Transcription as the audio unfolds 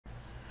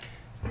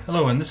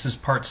Hello, and this is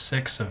part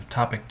 6 of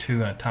topic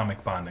 2 on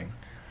atomic bonding.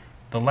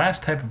 The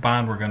last type of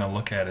bond we're going to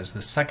look at is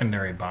the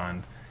secondary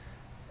bond.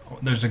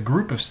 There's a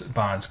group of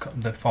bonds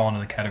that fall into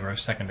the category of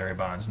secondary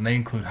bonds, and they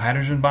include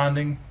hydrogen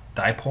bonding,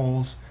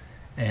 dipoles,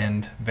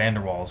 and van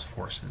der Waals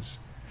forces.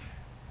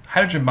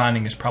 Hydrogen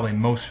bonding is probably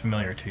most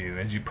familiar to you,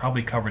 as you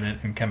probably covered it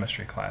in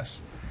chemistry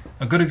class.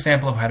 A good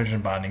example of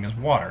hydrogen bonding is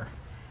water.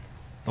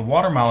 The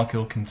water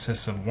molecule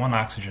consists of one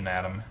oxygen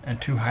atom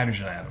and two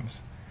hydrogen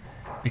atoms.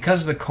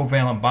 Because of the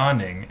covalent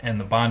bonding and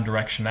the bond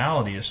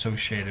directionality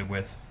associated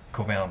with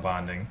covalent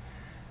bonding,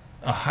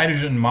 a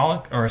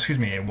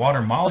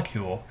water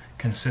molecule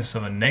consists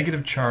of a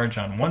negative charge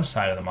on one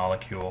side of the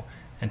molecule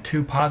and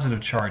two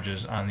positive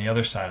charges on the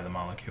other side of the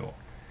molecule.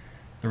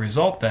 The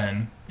result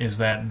then is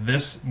that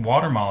this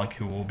water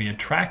molecule will be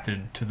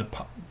attracted to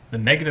the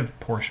negative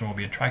portion will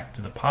be attracted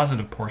to the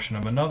positive portion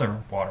of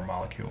another water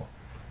molecule.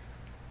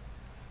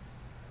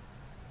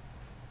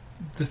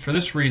 For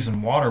this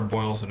reason, water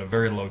boils at a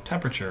very low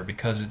temperature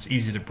because it's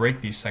easy to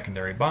break these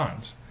secondary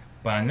bonds.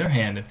 But on the other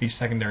hand, if these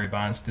secondary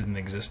bonds didn't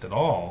exist at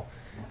all,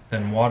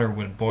 then water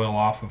would boil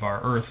off of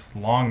our Earth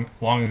long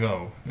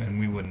ago, and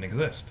we wouldn't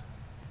exist.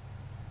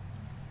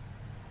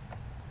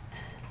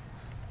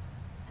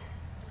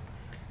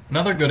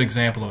 Another good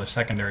example of a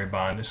secondary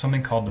bond is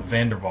something called the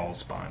van der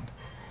Waals bond,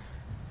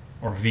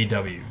 or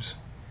VWs.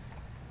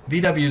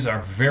 VWs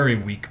are very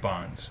weak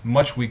bonds,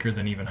 much weaker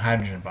than even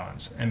hydrogen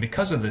bonds, and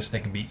because of this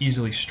they can be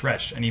easily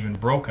stretched and even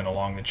broken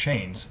along the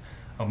chains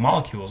of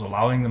molecules,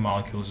 allowing the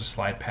molecules to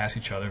slide past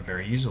each other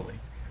very easily.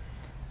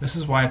 This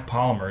is why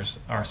polymers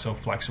are so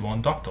flexible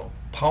and ductile.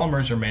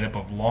 Polymers are made up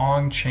of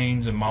long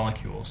chains of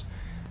molecules,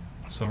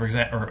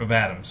 of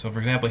atoms. So for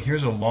example,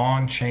 here's a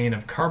long chain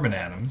of carbon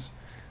atoms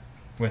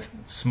with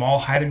small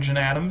hydrogen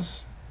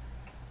atoms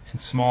and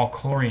small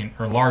chlorine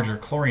or larger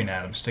chlorine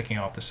atoms sticking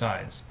off the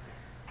sides.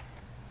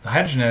 The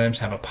hydrogen atoms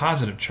have a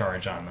positive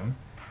charge on them,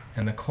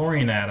 and the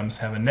chlorine atoms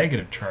have a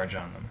negative charge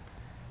on them.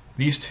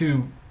 These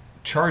two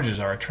charges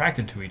are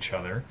attracted to each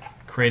other,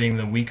 creating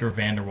the weaker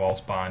van der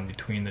Waals bond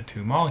between the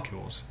two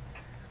molecules.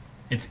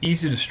 It's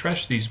easy to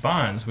stretch these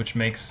bonds, which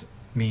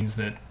means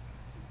that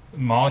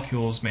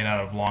molecules made out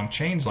of long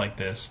chains like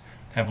this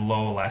have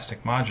low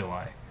elastic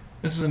moduli.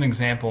 This is an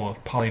example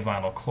of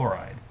polyvinyl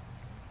chloride.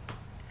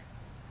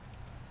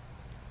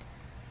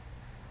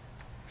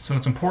 So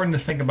it's important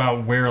to think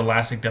about where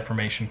elastic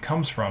deformation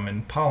comes from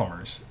in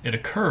polymers. It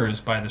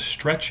occurs by the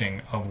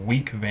stretching of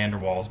weak van der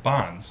Waals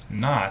bonds,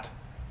 not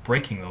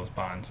breaking those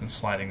bonds and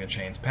sliding the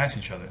chains past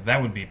each other.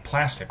 That would be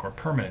plastic or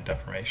permanent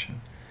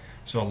deformation.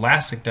 So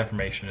elastic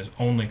deformation is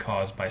only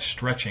caused by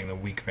stretching the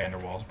weak van der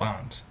Waals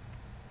bonds.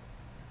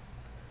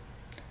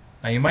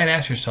 Now you might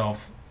ask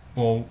yourself,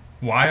 well,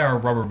 why are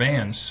rubber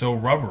bands so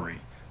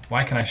rubbery?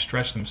 Why can I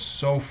stretch them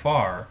so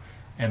far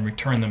and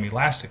return them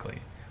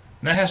elastically?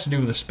 And that has to do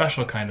with a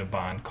special kind of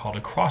bond called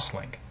a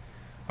crosslink.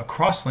 A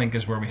crosslink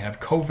is where we have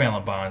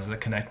covalent bonds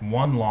that connect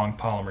one long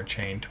polymer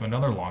chain to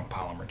another long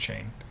polymer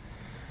chain.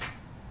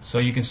 So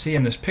you can see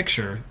in this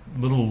picture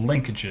little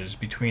linkages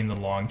between the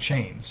long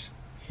chains,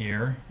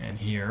 here, and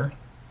here's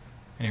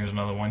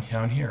another one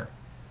down here.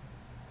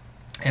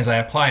 As I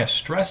apply a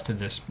stress to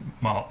these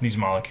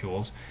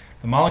molecules,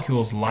 the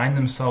molecules line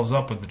themselves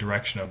up with the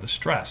direction of the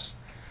stress,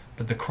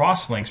 but the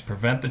crosslinks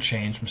prevent the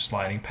chains from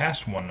sliding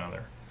past one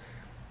another.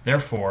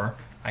 Therefore,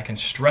 I can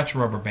stretch a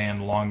rubber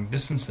band long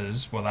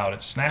distances without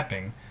it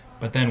snapping,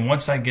 but then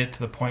once I get to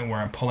the point where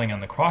I'm pulling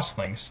on the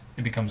crosslinks,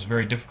 it becomes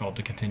very difficult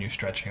to continue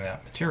stretching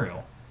that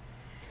material.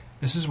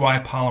 This is why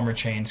polymer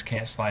chains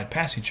can't slide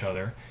past each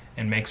other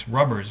and makes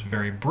rubbers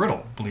very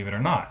brittle, believe it or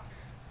not.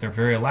 They're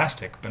very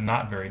elastic, but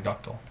not very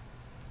ductile.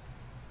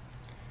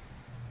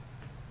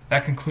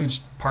 That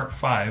concludes part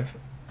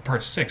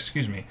 6,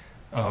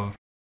 of